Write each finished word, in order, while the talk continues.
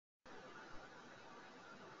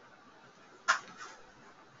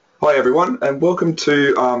Hi everyone, and welcome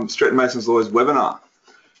to Streten Masons Lawyers webinar.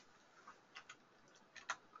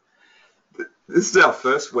 This is our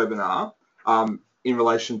first webinar in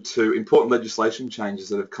relation to important legislation changes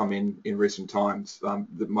that have come in recent times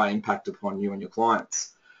that may impact upon you and your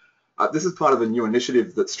clients. This is part of a new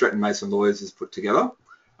initiative that Streten Mason Lawyers has put together,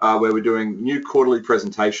 where we're doing new quarterly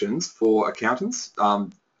presentations for accountants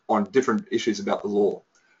on different issues about the law.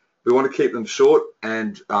 We want to keep them short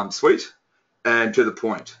and sweet and to the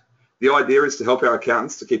point. The idea is to help our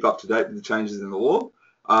accountants to keep up to date with the changes in the law.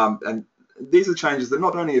 And these are changes that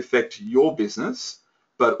not only affect your business,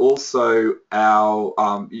 but also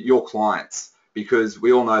your clients, because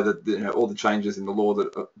we all know that all the changes in the law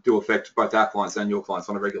that do affect both our clients and your clients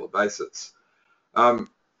on a regular basis.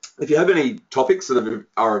 If you have any topics that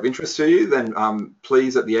are of interest to you, then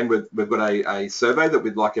please, at the end, we've got a survey that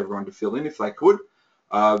we'd like everyone to fill in if they could.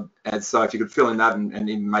 And so if you could fill in that and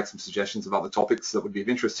even make some suggestions of other topics that would be of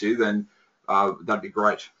interest to you, then that'd be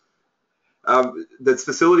great. There's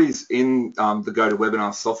facilities in the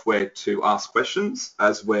GoToWebinar software to ask questions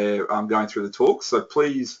as we're going through the talk. So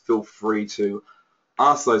please feel free to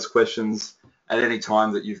ask those questions at any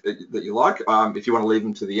time that you like. If you want to leave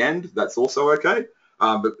them to the end, that's also okay.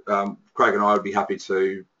 But Craig and I would be happy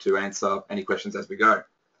to answer any questions as we go.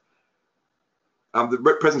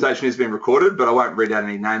 The presentation is being recorded, but I won't read out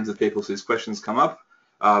any names of people whose questions come up.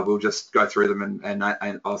 We'll just go through them and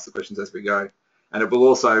ask the questions as we go. And it will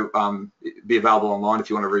also be available online if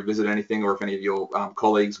you want to revisit anything, or if any of your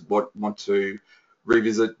colleagues want to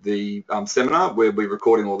revisit the seminar. We'll be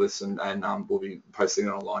recording all this and we'll be posting it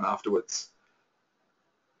online afterwards.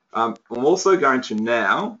 I'm also going to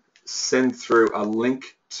now send through a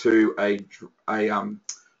link to a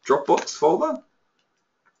Dropbox folder.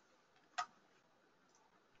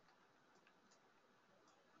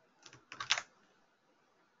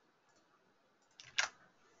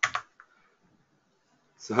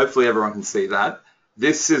 So hopefully everyone can see that.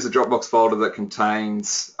 This is a Dropbox folder that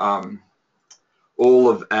contains all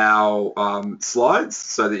of our slides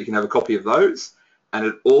so that you can have a copy of those. And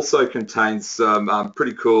it also contains some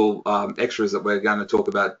pretty cool extras that we're going to talk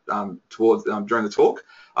about during the talk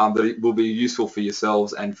that will be useful for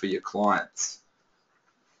yourselves and for your clients.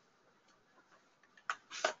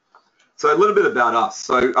 So a little bit about us.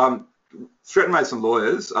 So Streten Mason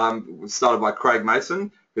Lawyers was started by Craig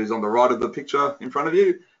Mason, who's on the right of the picture in front of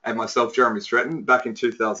you, and myself, Jeremy Streten, back in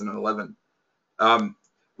 2011.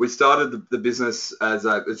 We started the business as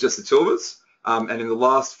just the two of us, and in the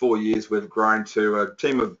last 4 years, we've grown to a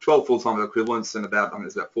team of 12 full-time equivalents and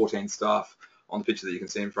there's about 14 staff on the picture that you can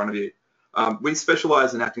see in front of you. We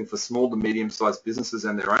specialise in acting for small to medium-sized businesses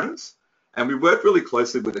and their owners, and we work really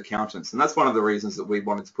closely with accountants, and that's one of the reasons that we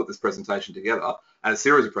wanted to put this presentation together and a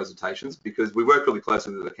series of presentations, because we work really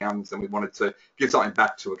closely with accountants and we wanted to give something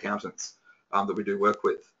back to accountants that we do work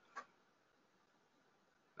with.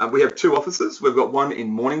 We have two offices. We've got one in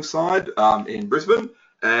Morningside in Brisbane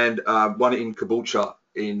and one in Caboolture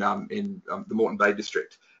in the Moreton Bay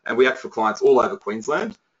district. And we act for clients all over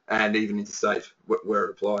Queensland and even interstate where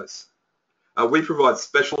it applies. We provide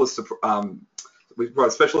specialist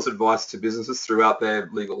advice to businesses throughout their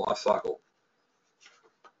legal life cycle.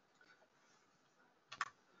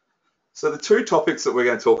 So the two topics that we're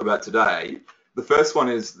going to talk about today, the first one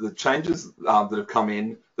is the changes that have come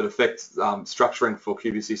in that affect structuring for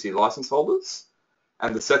QBCC license holders.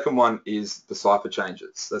 And the second one is the CIPA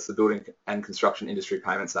changes. That's the Building and Construction Industry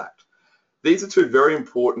Payments Act. These are two very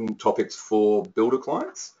important topics for builder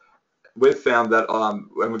clients. We've found that,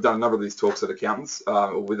 and we've done a number of these talks at accountants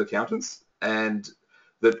or with accountants, and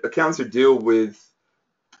that accountants who deal with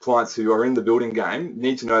clients who are in the building game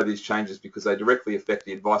need to know these changes because they directly affect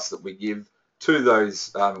the advice that we give to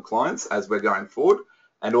those clients as we're going forward.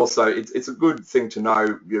 And also, it's a good thing to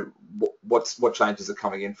know what changes are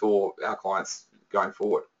coming in for our clients going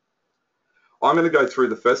forward. I'm going to go through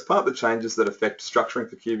the first part, the changes that affect structuring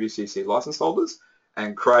for QBCC license holders,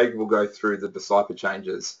 and Craig will go through the CIPA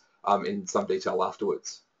changes in some detail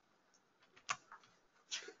afterwards.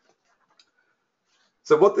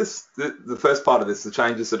 So what the first part of this, the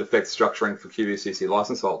changes that affect structuring for QBCC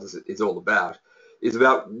license holders is all about, is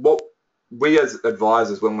about what we as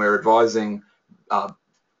advisors, when we're advising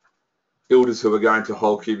builders who are going to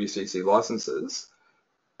hold QBCC licenses,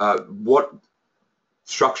 what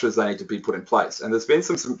structures they need to be put in place. And there's been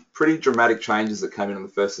some pretty dramatic changes that came in on the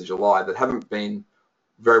 1st of July that haven't been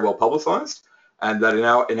very well publicised, and that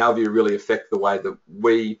in our view really affect the way that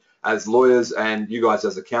we as lawyers and you guys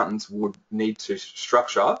as accountants would need to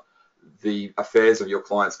structure the affairs of your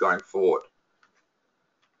clients going forward.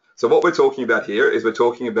 So what we're talking about here is we're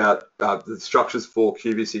talking about the structures for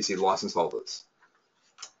QBCC license holders.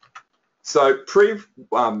 So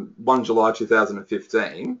pre-1 July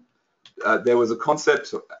 2015, there was a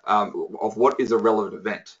concept of what is a relevant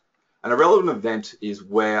event. And a relevant event is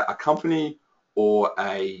where a company or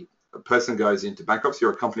a person goes into bankruptcy,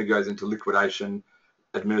 or a company goes into liquidation,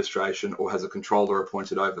 administration, or has a controller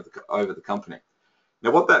appointed over the company.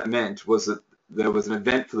 Now, what that meant was that there was an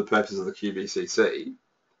event for the purpose of the QBCC,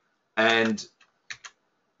 and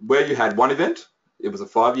where you had one event, it was a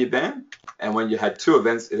 5-year ban, and when you had 2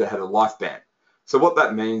 events, it had a life ban. So what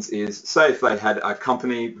that means is, say if they had a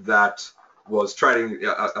company that was trading,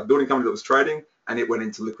 a building company that was trading, and it went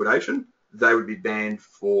into liquidation, they would be banned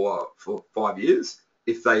for 5 years.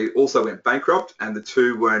 If they also went bankrupt and the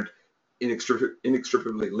two weren't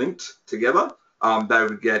inextricably linked together, they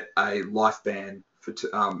would get a life ban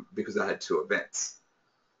because they had 2 events.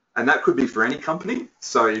 And that could be for any company.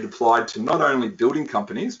 So it applied to not only building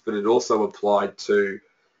companies, but it also applied to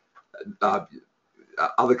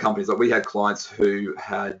other companies. Like we had clients who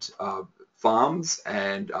had farms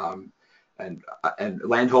and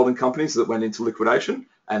landholding companies that went into liquidation,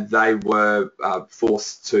 and they were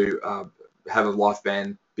forced to have a life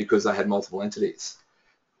ban because they had multiple entities.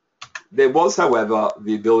 There was, however,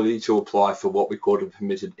 the ability to apply for what we called a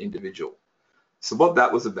permitted individual. So what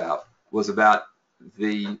that was about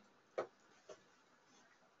the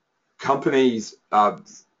companies, saying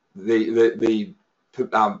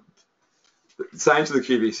to the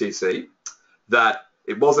QBCC that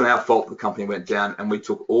it wasn't our fault the company went down, and we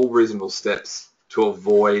took all reasonable steps to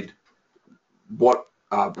avoid what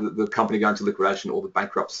the company going to liquidation or the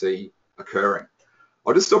bankruptcy occurring.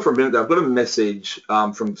 I'll just stop for a minute there. I've got a message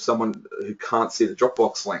from someone who can't see the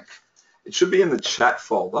Dropbox link. It should be in the chat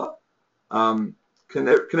folder. Can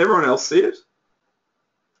everyone else see it?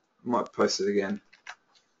 I might post it again.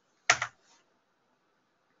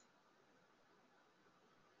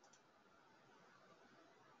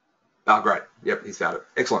 Oh, great. Yep, he's found it.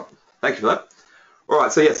 Excellent. Thank you for that. All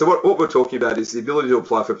right, so yeah, so what we're talking about is the ability to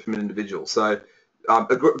apply for a permitted individual. So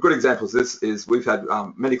a good example of this is we've had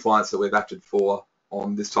many clients that we've acted for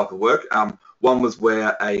on this type of work. One was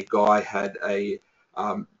where a guy had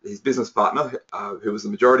his business partner, who was the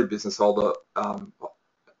majority business holder,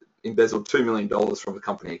 embezzled $2 million from the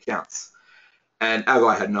company accounts. And our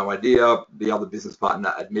guy had no idea. The other business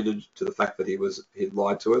partner admitted to the fact that he'd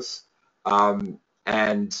lied to us. And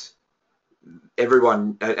basically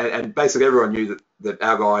everyone knew that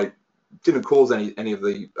our guy didn't cause any of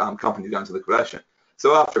the company to go into liquidation.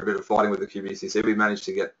 So after a bit of fighting with the QBCC, we managed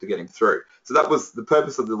to get him through. So that was the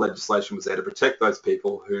purpose of the legislation, was there to protect those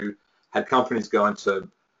people who had companies go into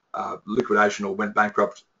liquidation or went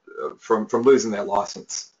bankrupt from losing their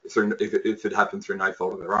license if it happened through no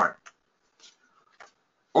fault of their own.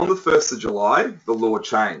 On the 1st of July, the law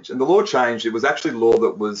changed. And the law changed, it was actually law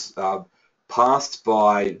that was passed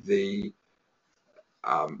by the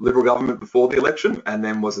Liberal government before the election, and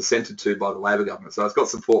then was assented to by the Labor government. So it's got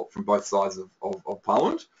support from both sides of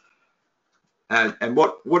Parliament. And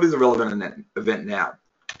what is a relevant event now?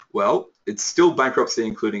 Well, it's still bankruptcy,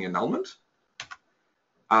 including annulment.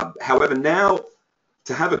 However, now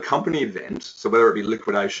to have a company event, so whether it be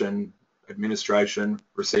liquidation, administration,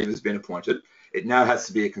 receivers being appointed, it now has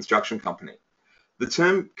to be a construction company. The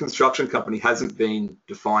term construction company hasn't been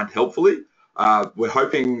defined helpfully. We're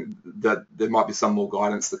hoping that there might be some more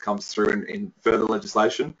guidance that comes through in further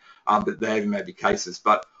legislation, that there even may be cases.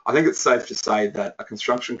 But I think it's safe to say that a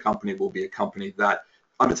construction company will be a company that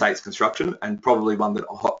undertakes construction, and probably one that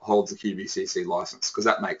holds a QBCC license, because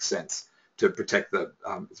that makes sense to protect the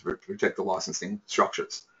licensing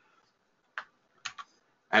structures.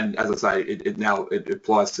 And as I say, it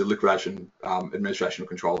applies to liquidation, administration, and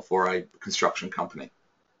control for a construction company.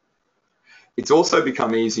 It's also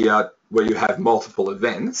become easier where you have multiple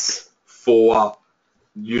events for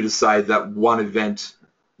you to say that one event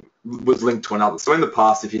was linked to another. So in the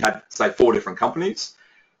past, if you had, say, 4 different companies,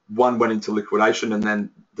 one went into liquidation and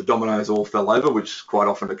then the dominoes all fell over, which quite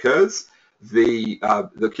often occurs, the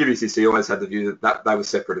QBCC always had the view that they were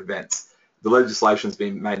separate events. The legislation's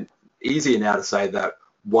been made easier now to say that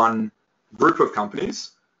one group of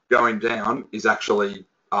companies going down is actually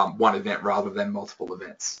one event rather than multiple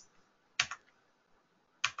events.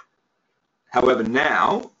 However,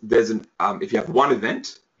 now there's if you have one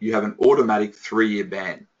event, you have an automatic 3-year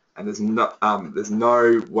ban, and there's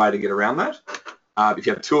no way to get around that. If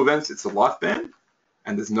you have 2 events, it's a life ban,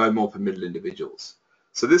 and there's no more permitted individuals.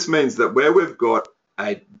 So this means that where we've got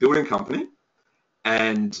a building company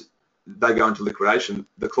and they go into liquidation,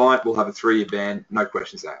 the client will have a 3-year ban, no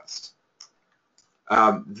questions asked.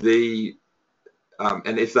 And if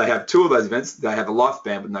they have 2 of those events, they have a life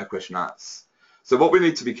ban with no question asked. So what we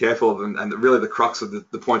need to be careful of, and really the crux of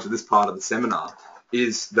the point of this part of the seminar,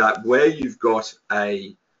 is that where you've got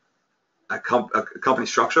a company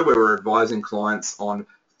structure where we're advising clients on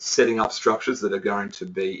setting up structures that are going to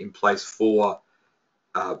be in place for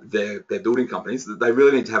their building companies, that they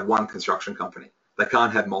really need to have one construction company. They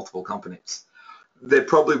can't have multiple companies. There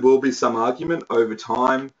probably will be some argument over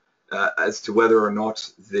time as to whether or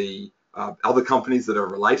not the other companies that are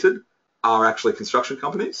related are actually construction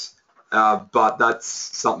companies, but that's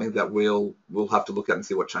something that we'll have to look at and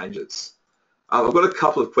see what changes. I've got a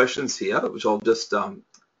couple of questions here, which I'll just have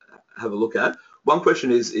a look at. One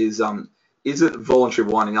question is it voluntary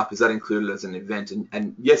winding up? Is that included as an event?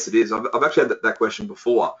 And yes, it is. I've actually had that question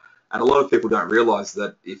before, and a lot of people don't realise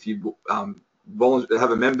that if you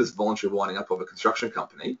have a member's voluntary winding up of a construction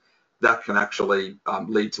company, that can actually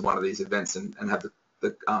lead to one of these events and have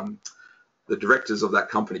the directors of that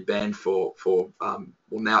company banned for well,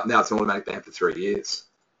 now it's an automatic ban for 3 years.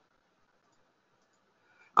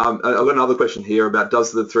 I've got another question here about,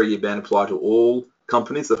 does the 3-year ban apply to all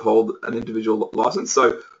companies that hold an individual license?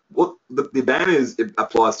 So what the ban is, it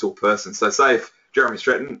applies to a person. So say if Jeremy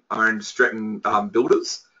Streten owned Streten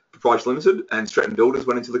Builders Proprietary Limited and Streten Builders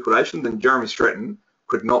went into liquidation, then Jeremy Streten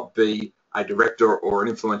could not be a director or an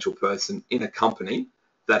influential person in a company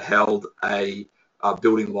that held a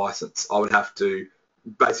building license. I would have to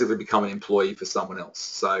basically become an employee for someone else.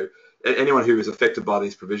 So anyone who is affected by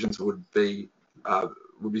these provisions would be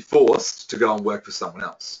forced to go and work for someone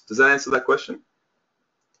else. Does that answer that question?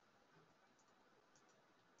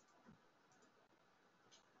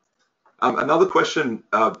 Another question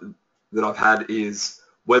that I've had is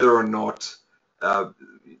whether or not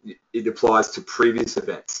it applies to previous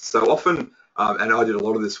events. So often, and I did a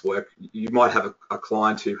lot of this work, you might have a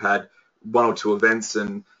client who had 1 or 2 events,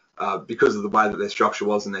 and because of the way that their structure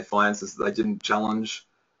was and their finances, they didn't challenge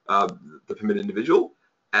the permitted individual.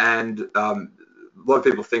 And a lot of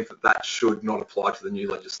people think that should not apply to the new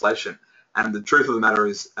legislation. And the truth of the matter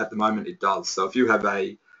is, at the moment, it does. So if you have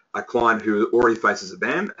a client who already faces a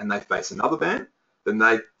ban and they face another ban, then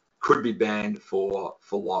they could be banned for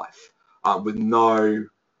life with no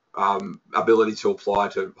ability to apply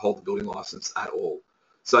to hold the building license at all.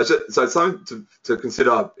 So it's something to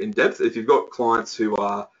consider in depth. If you've got clients who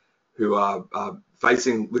are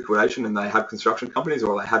facing liquidation and they have construction companies,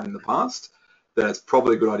 or they have in the past, then it's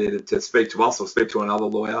probably a good idea to speak to us or speak to another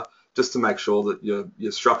lawyer just to make sure that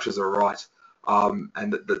your structures are right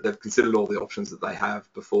and that they've considered all the options that they have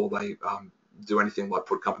before they do anything like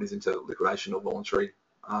put companies into liquidation or voluntary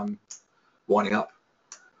winding up.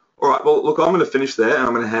 All right, well, look, I'm going to finish there, and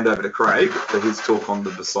I'm going to hand over to Craig for his talk on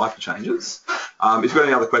the BCIFA changes. If you've got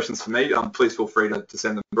any other questions for me, please feel free to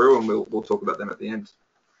send them through, and we'll talk about them at the end.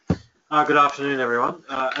 Good afternoon, everyone.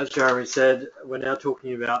 As Jeremy said, we're now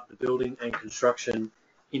talking about the Building and Construction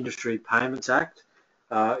Industry Payments Act.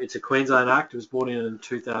 It's a Queensland Act. It was brought in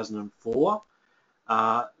 2004.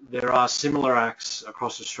 There are similar acts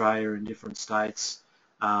across Australia in different states.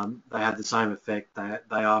 They have the same effect.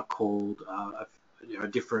 They are called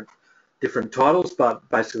different titles, but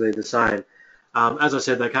basically the same. As I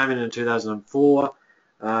said, they came in 2004,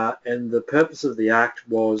 and the purpose of the act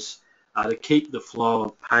was to keep the flow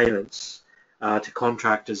of payments to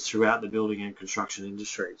contractors throughout the building and construction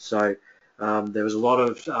industry. So there was a lot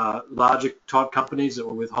of larger type companies that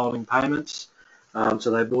were withholding payments,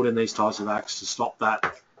 so they brought in these types of acts to stop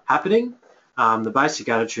that happening. The basic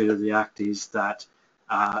attitude of the act is that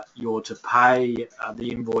you're to pay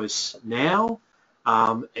the invoice now,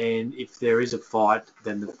 and if there is a fight,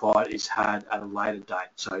 then the fight is had at a later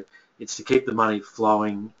date. So it's to keep the money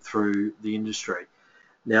flowing through the industry.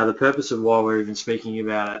 Now, the purpose of why we're even speaking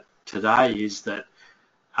about it today is that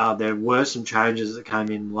there were some changes that came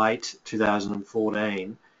in late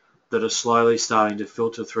 2014 that are slowly starting to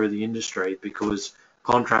filter through the industry, because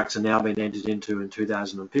contracts are now being entered into in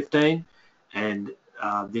 2015, and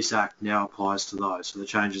this act now applies to those. So the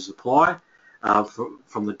changes apply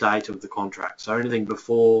from the date of the contract. So anything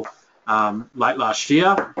before late last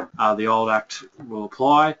year, the old act will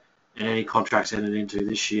apply, and any contracts entered into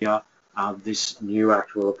this year, this new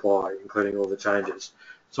act will apply, including all the changes.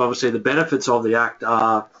 So obviously the benefits of the act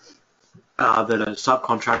are that a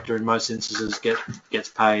subcontractor in most instances gets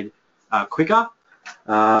paid quicker.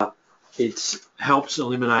 It helps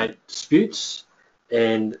eliminate disputes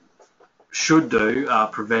and should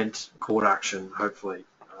prevent court action, hopefully,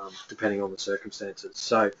 depending on the circumstances.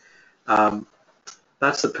 So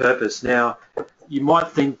that's the purpose. Now, you might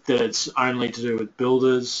think that it's only to do with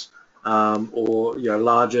builders or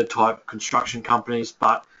larger type construction companies,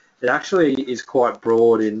 but it actually is quite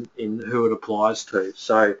broad in who it applies to.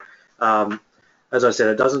 So as I said,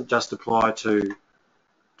 it doesn't just apply to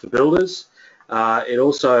builders. It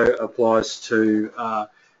also applies to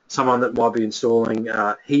someone that might be installing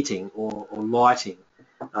heating or lighting,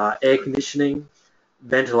 air conditioning,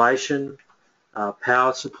 ventilation,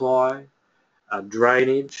 power supply,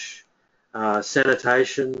 drainage,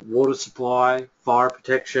 sanitation, water supply, fire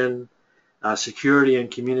protection, security and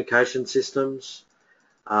communication systems.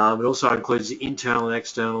 It also includes the internal and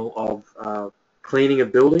external of cleaning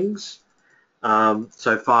of buildings,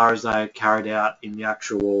 so far as they are carried out in the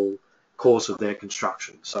actual course of their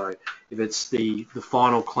construction. So if it's the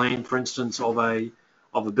final clean, for instance, of a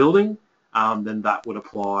building, then that would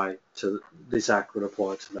apply to this act would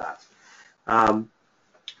apply to that.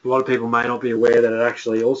 A lot of people may not be aware that it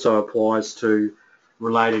actually also applies to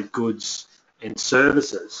related goods and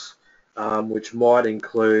services, which might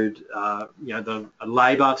include the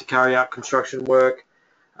labour to carry out construction work,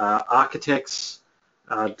 architects,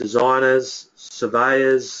 designers,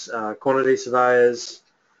 surveyors, quantity surveyors,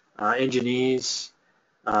 engineers,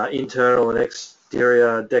 internal and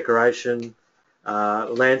exterior decoration,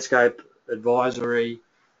 landscape advisory,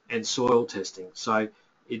 and soil testing. So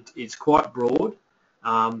it's quite broad,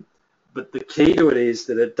 but the key to it is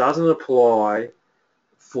that it doesn't apply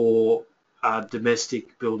for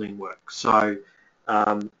domestic building work. So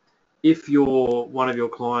if one of your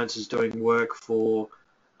clients is doing work for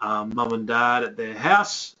mum and dad at their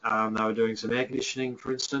house, they were doing some air conditioning,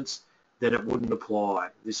 for instance, then it wouldn't apply.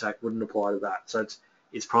 This act wouldn't apply to that. So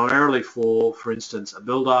it's primarily for instance, a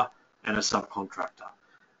builder and a subcontractor.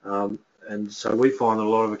 And so we find that a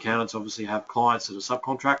lot of accountants obviously have clients that are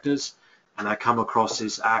subcontractors, and they come across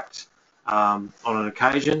this act on an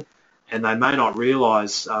occasion, and they may not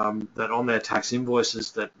realise that on their tax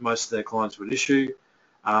invoices that most of their clients would issue,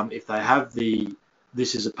 if they have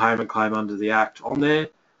this is a payment claim under the act on there,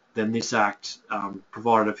 then this act,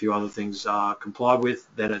 provided a few other things are complied with,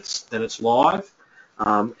 then it's live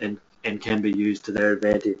and can be used to their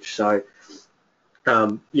advantage. So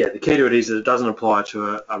the key to it is that it doesn't apply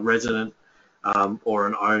to a resident or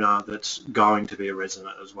an owner that's going to be a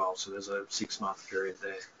resident as well. So there's a 6-month period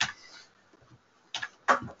there.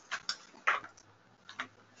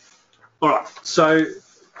 All right, so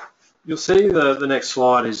you'll see the next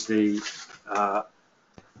slide is the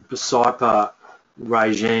BSIPA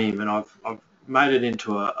regime, and I've made it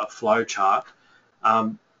into a flow chart.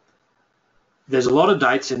 There's a lot of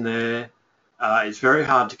dates in there. It's very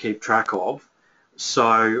hard to keep track of.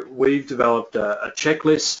 So we've developed a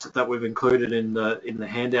checklist that we've included in the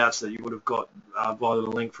handouts that you would have got via the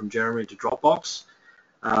link from Jeremy to Dropbox,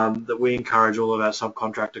 that we encourage all of our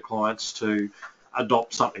subcontractor clients to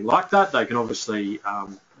adopt something like that. They can obviously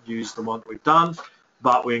use the one that we've done,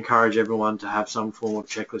 but we encourage everyone to have some form of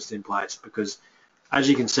checklist in place, because as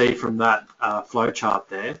you can see from that flow chart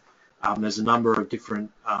there, there's a number of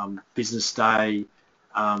different business day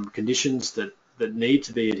conditions that need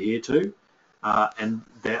to be adhered to. And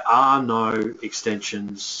there are no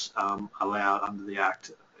extensions allowed under the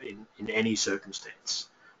Act in any circumstance.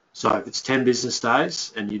 So if it's 10 business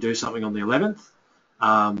days and you do something on the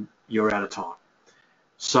 11th, you're out of time.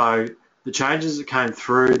 So the changes that came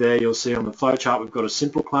through there, you'll see on the flowchart, we've got a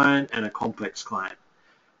simple claim and a complex claim.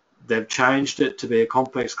 They've changed it to be a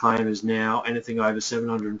complex claim is now anything over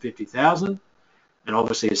 750,000, and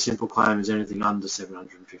obviously a simple claim is anything under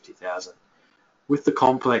 750,000. With the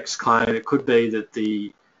complex claim, it could be that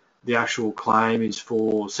the actual claim is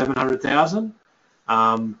for 700,000,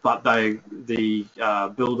 but the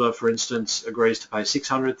builder, for instance, agrees to pay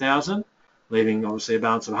 600,000, leaving obviously a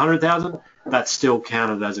balance of 100,000. That's still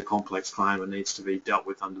counted as a complex claim and needs to be dealt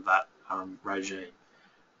with under that regime.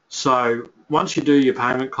 So once you do your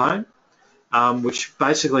payment claim, which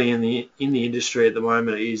basically in the industry at the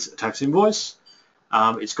moment is a tax invoice,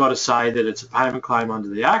 it's got to say that it's a payment claim under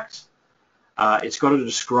the Act. It's got to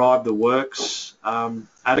describe the works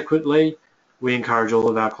adequately. We encourage all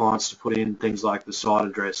of our clients to put in things like the site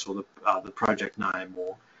address or the project name,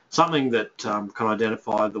 or something that can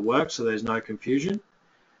identify the work so there's no confusion.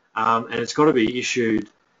 And it's got to be issued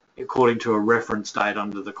according to a reference date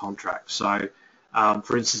under the contract. So,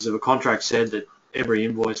 for instance, if a contract said that every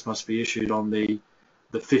invoice must be issued on the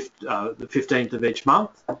 15th of each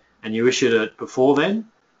month, and you issued it before then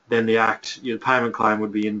the Act, your payment claim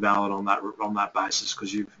would be invalid on that basis,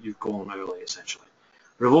 because you've gone early essentially.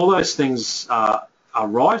 But if all those things are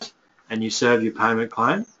right and you serve your payment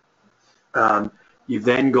claim, you've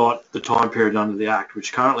then got the time period under the Act,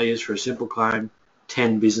 which currently is for a simple claim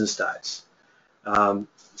 10 business days.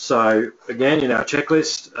 So again, in our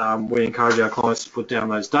checklist, we encourage our clients to put down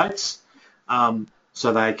those dates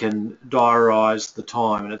so they can diarise the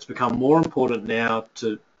time. And it's become more important now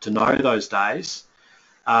to to know those days,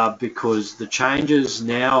 because the changes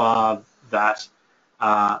now are that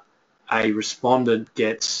a respondent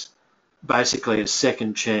gets basically a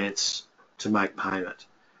second chance to make payment.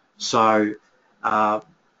 So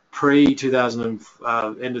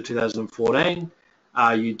pre-2000, end of 2014,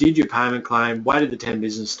 you did your payment claim, waited the 10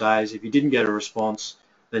 business days. If you didn't get a response,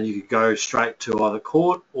 then you could go straight to either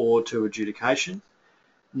court or to adjudication.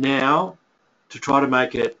 Now, to try to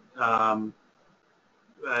make it,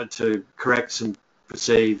 to correct some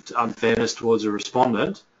perceived unfairness towards a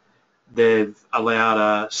respondent, they've allowed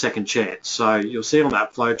a second chance. So you'll see on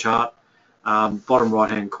that flow chart, bottom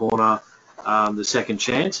right-hand corner, the second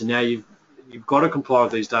chance, and now you've got to comply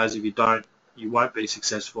with these days. If you don't, you won't be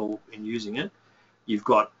successful in using it. You've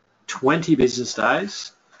got 20 business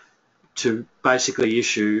days to basically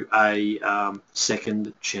issue a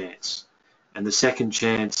second chance, and the second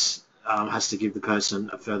chance has to give the person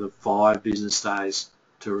a further 5 business days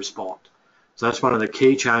to respond. So that's one of the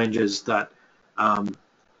key changes that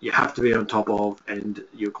you have to be on top of, and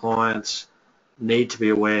your clients need to be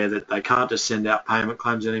aware that they can't just send out payment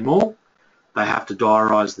claims anymore. They have to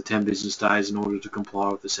diarise the 10 business days in order to comply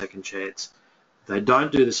with the second chance. If they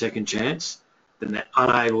don't do the second chance, then they're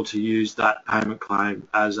unable to use that payment claim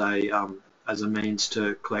as a means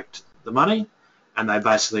to collect the money, and they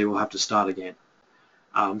basically will have to start again.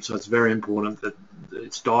 So it's very important that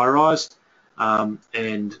it's diarised,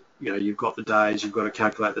 and you've got the days, you've got to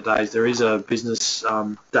calculate the days. There is a business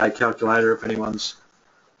day calculator if anyone's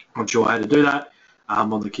not sure how to do that, on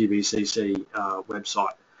the QBCC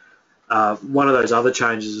website. One of those other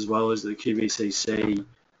changes as well is the QBCC,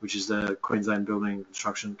 which is the Queensland Building and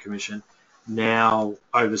Construction Commission, now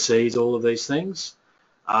oversees all of these things,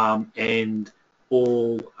 and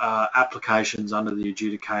all applications under the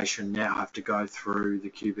adjudication now have to go through the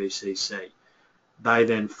QBCC. They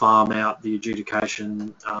then farm out the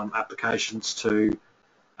adjudication applications to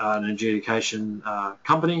an adjudication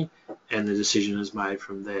company, and the decision is made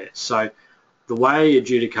from there. So the way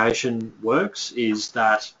adjudication works is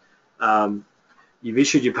that you've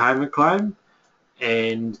issued your payment claim,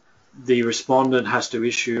 and the respondent has to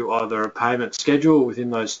issue either a payment schedule within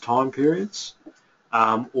those time periods,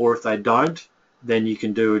 or if they don't, then you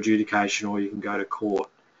can do adjudication or you can go to court.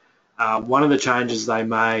 One of the changes they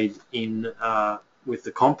made with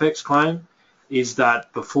the complex claim is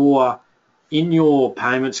that before, in your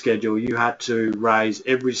payment schedule, you had to raise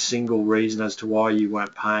every single reason as to why you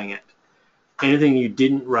weren't paying it. Anything you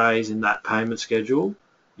didn't raise in that payment schedule,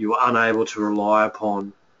 you were unable to rely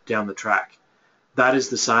upon down the track. That is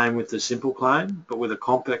the same with the simple claim, but with a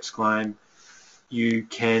complex claim, you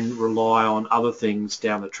can rely on other things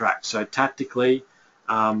down the track. So tactically,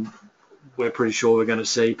 we're pretty sure we're going to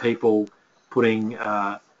see people putting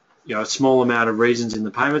a small amount of reasons in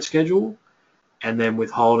the payment schedule, and then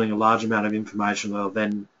withholding a large amount of information they'll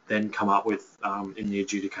then come up with in the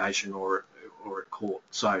adjudication or at court.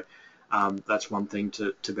 So that's one thing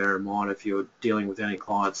to bear in mind if you're dealing with any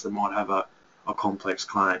clients that might have a complex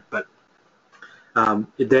claim. But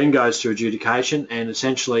it then goes to adjudication, and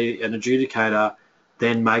essentially an adjudicator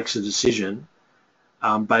then makes a decision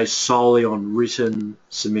based solely on written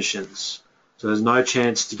submissions. So there's no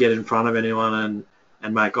chance to get in front of anyone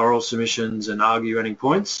and make oral submissions and argue any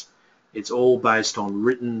points. It's all based on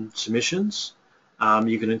written submissions.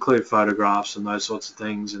 You can include photographs and those sorts of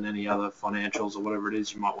things, and any other financials or whatever it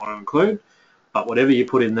is you might want to include. But whatever you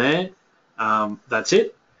put in there, that's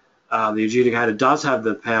it. The adjudicator does have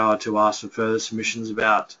the power to ask for further submissions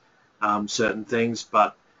about certain things,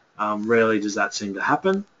 but rarely does that seem to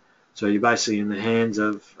happen. So you're basically in the hands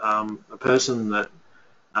of a person that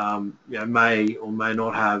may or may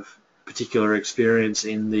not have particular experience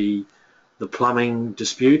in the plumbing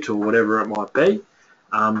dispute or whatever it might be,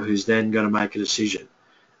 who's then going to make a decision.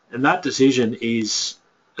 And that decision is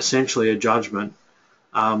essentially a judgment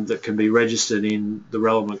that can be registered in the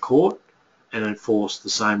relevant court and enforced the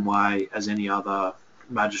same way as any other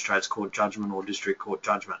magistrates court judgment or district court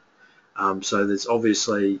judgment. So there's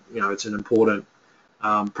obviously, it's an important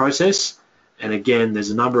process, and again, there's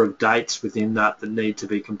a number of dates within that need to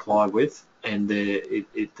be complied with, and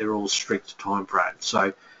they're all strict time frames.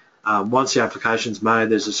 So once the application's made,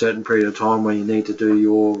 there's a certain period of time where you need to do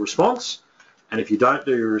your response, and if you don't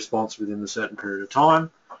do your response within a certain period of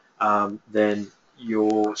time, then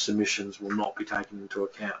your submissions will not be taken into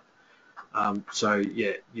account. So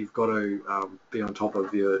yeah, you've got to be on top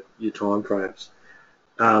of your time frames.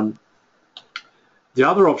 The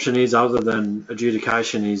other option is, other than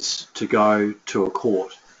adjudication, is to go to a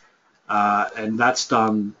court, and that's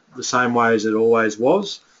done the same way as it always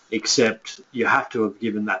was, except you have to have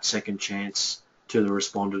given that second chance to the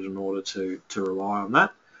respondent in order to rely on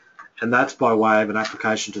that. and that's by way of an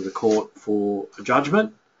application to the court for a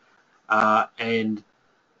judgment. And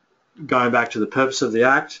going back to the purpose of the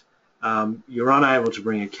Act, you're unable to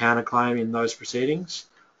bring a counterclaim in those proceedings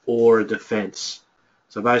or a defence.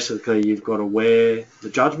 So basically you've got to wear the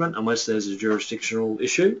judgment unless there's a jurisdictional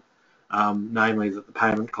issue, namely that the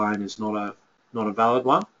payment claim is not a valid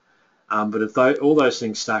one. But if all those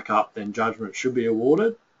things stack up, then judgment should be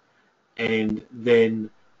awarded, and then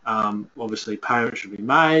obviously payment should be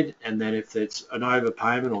made, and then if it's an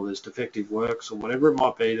overpayment or there's defective works or whatever it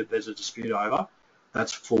might be that there's a dispute over,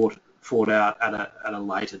 that's fought out at a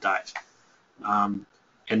later date, and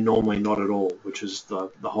normally not at all, which is the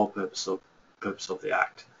whole purpose of the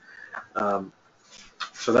Act.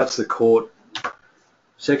 So that's the court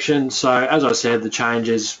section. So as I said, the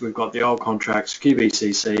changes, we've got the old contracts.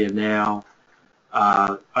 QBCC are now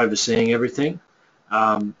overseeing everything.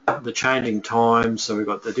 The changing times, so we've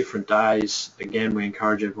got the different days. Again, we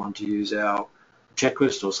encourage everyone to use our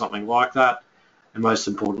checklist or something like that, and most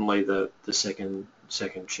importantly, the second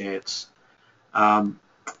chance.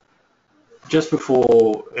 Just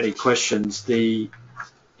before any questions, in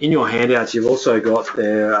your handouts you've also got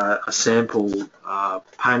there a sample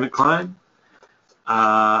payment claim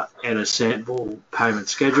and a sample payment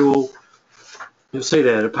schedule. You'll see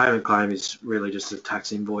there the payment claim is really just a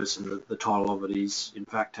tax invoice, and the title of it is in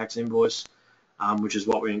fact tax invoice, which is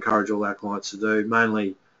what we encourage all our clients to do,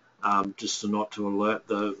 mainly just not to alert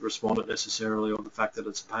the respondent necessarily of the fact that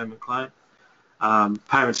it's a payment claim.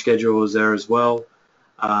 Payment schedule is there as well.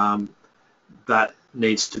 That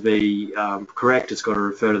needs to be correct. It's got to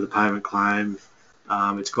refer to the payment claim.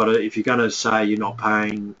 It's got to, if you're going to say you're not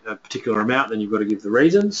paying a particular amount, then you've got to give the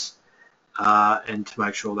reasons and to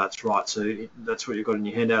make sure that's right. So that's what you've got in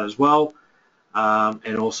your handout as well,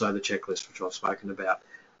 and also the checklist, which I've spoken about.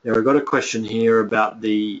 Now we've got a question here about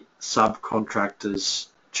the Subcontractors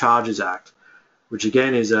Charges Act, which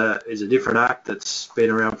again is a different act that's been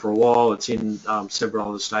around for a while. It's in several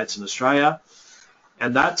other states in Australia.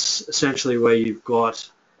 And that's essentially where you've got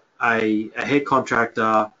a head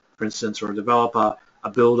contractor, for instance, or a developer, a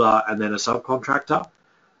builder, and then a subcontractor.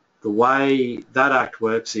 The way that act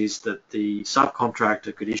works is that the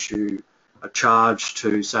subcontractor could issue a charge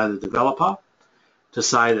to, say, the developer to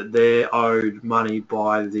say that they're owed money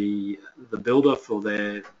by the builder for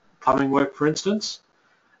their plumbing work, for instance.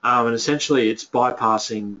 And essentially it's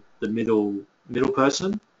bypassing the middle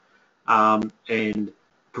person, and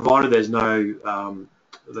provided there's no,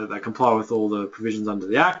 that they comply with all the provisions under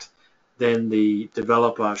the Act, then the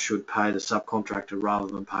developer should pay the subcontractor rather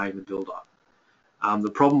than paying the builder.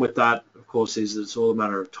 The problem with that, of course, is that it's all a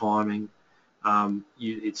matter of timing.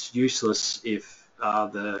 It's useless if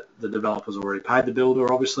the developer's already paid the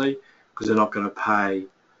builder, obviously, because they're not going to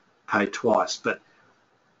pay twice. But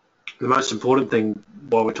the most important thing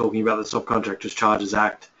while we're talking about the Subcontractors Charges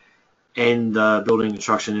Act and the Building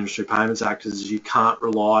Construction Industry Payments Act is you can't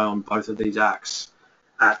rely on both of these acts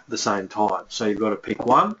at the same time. So you've got to pick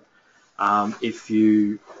one. If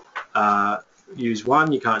you use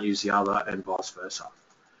one, you can't use the other, and vice versa.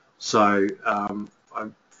 So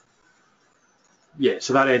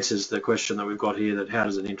so that answers the question that we've got here, that how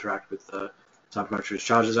does it interact with the Subcontractors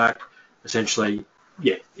Charges Act? Essentially,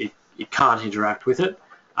 it can't interact with it.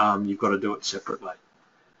 You've got to do it separately.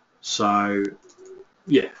 So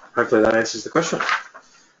hopefully that answers the question.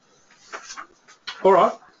 All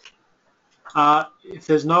right. If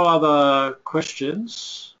there's no other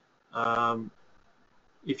questions,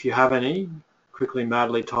 if you have any, quickly,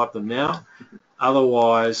 madly type them now.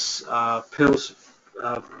 Otherwise,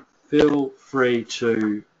 feel free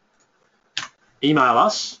to email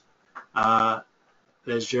us.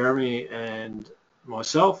 There's Jeremy and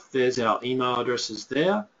myself. There's our email addresses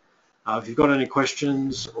there. If you've got any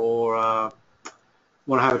questions or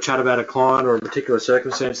want to have a chat about a client or a particular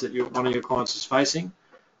circumstance that one of your clients is facing,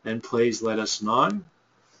 then please let us know.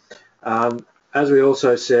 As we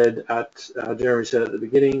also said, Jeremy said at the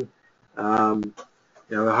beginning,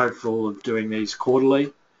 we're hopeful of doing these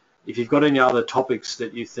quarterly. If you've got any other topics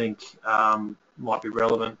that you think might be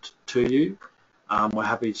relevant to you, we're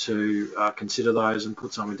happy to consider those and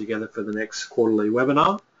put something together for the next quarterly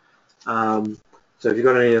webinar. So if you've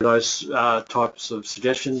got any of those types of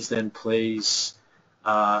suggestions, then please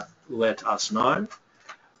let us know.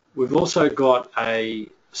 We've also got a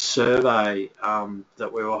survey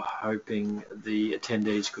that we were hoping the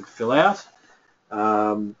attendees could fill out.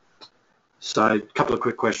 So a couple of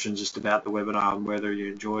quick questions just about the webinar and whether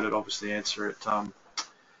you enjoyed it. Obviously answer it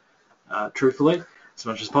truthfully as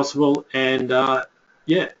much as possible. And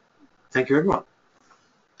thank you, everyone.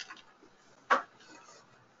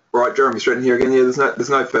 All right, Jeremy Streten here again. Yeah, there's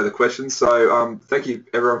no further questions. So thank you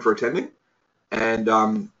everyone for attending. And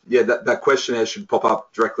yeah, that questionnaire should pop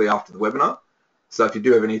up directly after the webinar. So if you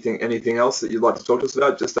do have anything else that you'd like to talk to us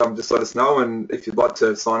about, just let us know. And if you'd like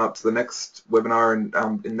to sign up to the next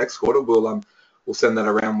webinar in next quarter, we'll send that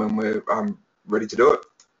around when we're ready to do it.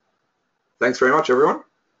 Thanks very much, everyone.